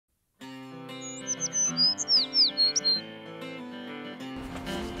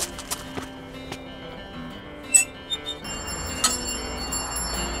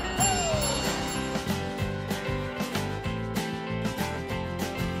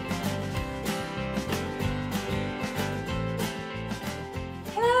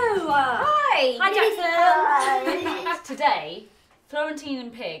Hi! Hi, Jackson! Today, Florentine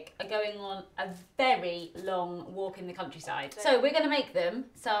and Pig are going on a very long walk in the countryside. So we're going to make them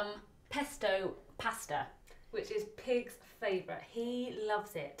some pesto pasta, which is Pig's favourite. He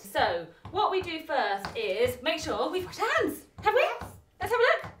loves it. So what we do first is make sure we've washed our hands. Have we? Let's have a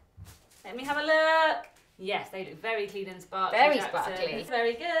look. Let me have a look. Yes, they look very clean and sparkly. Very Jackson. sparkly.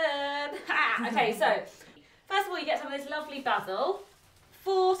 Very good. Okay, so first of all, you get some of this lovely basil.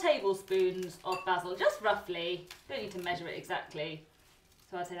 4 tablespoons of basil, just roughly. Don't need to measure it exactly.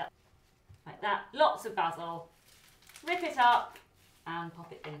 So I'd say that like that. Lots of basil. Rip it up and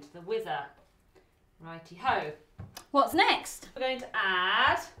pop it into the whizzer. Righty-ho. What's next? We're going to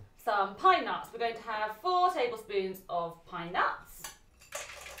add some pine nuts. We're going to have 4 tablespoons of pine nuts.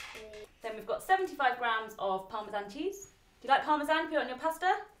 Then we've got 75 grams of Parmesan cheese. Do you like Parmesan? Put it on your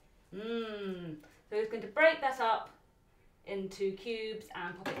pasta? Mmm. So we're going to break that up into cubes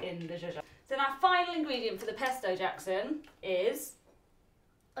and pop it in the zhuzh. So then our final ingredient for the pesto, Jackson, is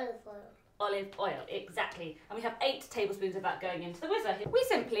Olive oil. Olive oil, exactly. And we have 8 tablespoons of that going into the whizzer. We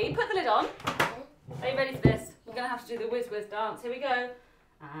simply put the lid on. Are you ready for this? We're going to have to do the whiz whiz dance. Here we go.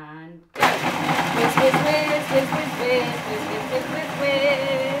 And go. Whiz whiz whiz, whiz whiz whiz, whiz whiz whiz whiz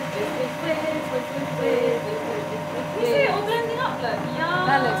whiz, whiz whiz whiz, whiz whiz whiz, whiz whiz whiz. You see it all blending up, look. Yum.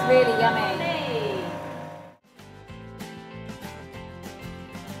 That looks really yummy.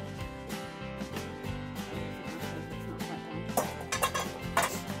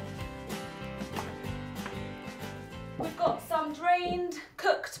 We've got some drained,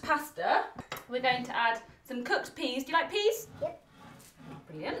 cooked pasta. We're going to add some cooked peas. Do you like peas? Yep.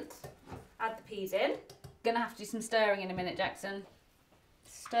 Brilliant. Add the peas in. Gonna have to do some stirring in a minute, Jackson.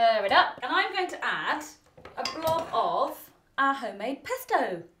 Stir it up. And I'm going to add a blob of our homemade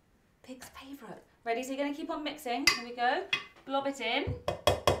pesto. Pig's favourite. Ready? So you're going to keep on mixing. Here we go. Blob it in.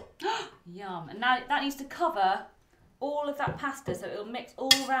 Yum. And now that needs to cover all of that pasta, so it'll mix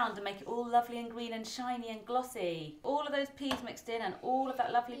all around and make it all lovely and green and shiny and glossy. All of those peas mixed in and all of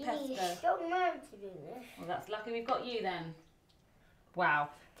that lovely pesto. You're so mad to do this. Well, that's lucky we've got you then. Wow.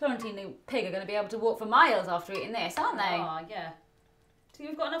 Florentine and Pig are going to be able to walk for miles after eating this, aren't they? Oh, yeah. So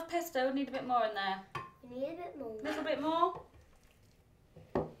you've got enough pesto. We need a bit more in there. You need a bit more. A little bit more.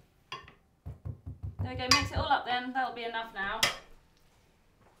 There we go. Mix it all up then. That'll be enough now.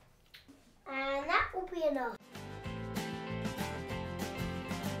 And that will be enough.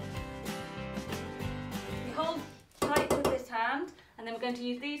 You hold tight with this hand, and then we're going to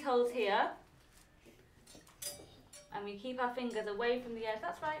use these holes here. And we keep our fingers away from the edge.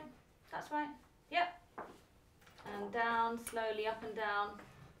 That's right. That's right. Yep. And down, slowly up and down.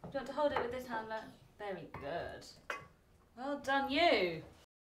 Do you want to hold it with this hand? Look? Very good. Well done, you.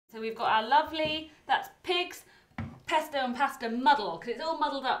 So we've got our lovely, that's Pig's pesto and pasta muddle, because it's all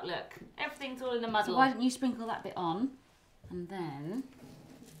muddled up, look. Everything's all in a muddle. So why don't you sprinkle that bit on, and then...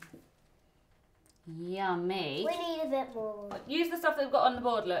 Yummy. We need a bit more. Use the stuff that we've got on the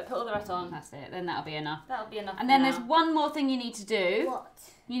board, look. Put all the rest on. That's it, then that'll be enough. That'll be enough. And then for there's now. one more thing you need to do. What?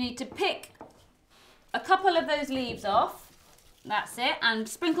 You need to pick a couple of those leaves off. That's it, and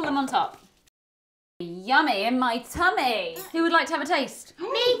sprinkle them on top. Yummy in my tummy. Who would like to have a taste?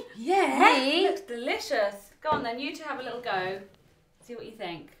 Me. Yeah. Me? Looks delicious. Go on then, you two have a little go. See what you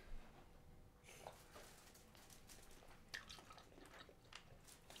think.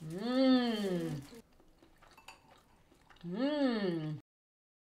 Mmm. Mmm.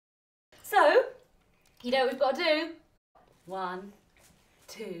 So, you know what we've got to do? 1,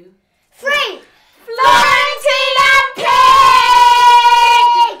 2, 3. Florentine and Pig!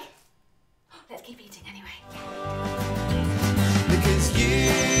 Let's keep eating anyway. Because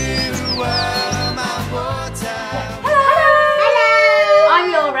you were my water. Hello!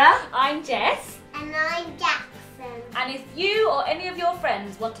 I'm Laura. I'm Jess. And I'm Jackson. And if you or any of your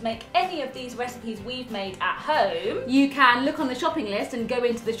friends want to make any of these recipes we've made at home, You can look on the shopping list and go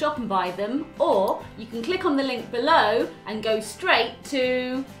into the shop and buy them, or you can click on the link below and go straight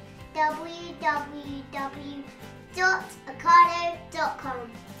to...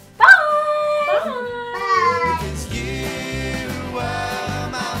 www.ocado.com. bye! Bye. Because you were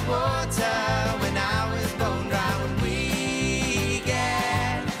my water when I was bone dry. When we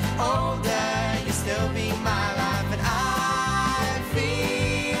get older, you'll still be my life. And I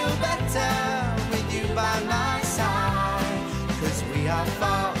feel better with you by my side. Because we are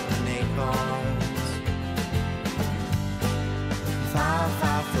fallen acorns, far,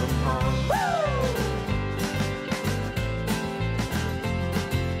 far from home.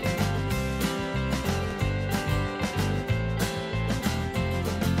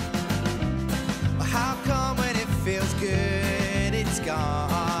 How come when it feels good, it's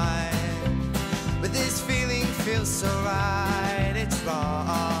gone? feels so right, it's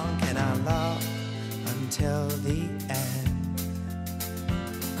wrong. Can I love until the end?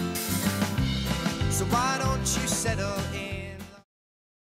 So why don't you settle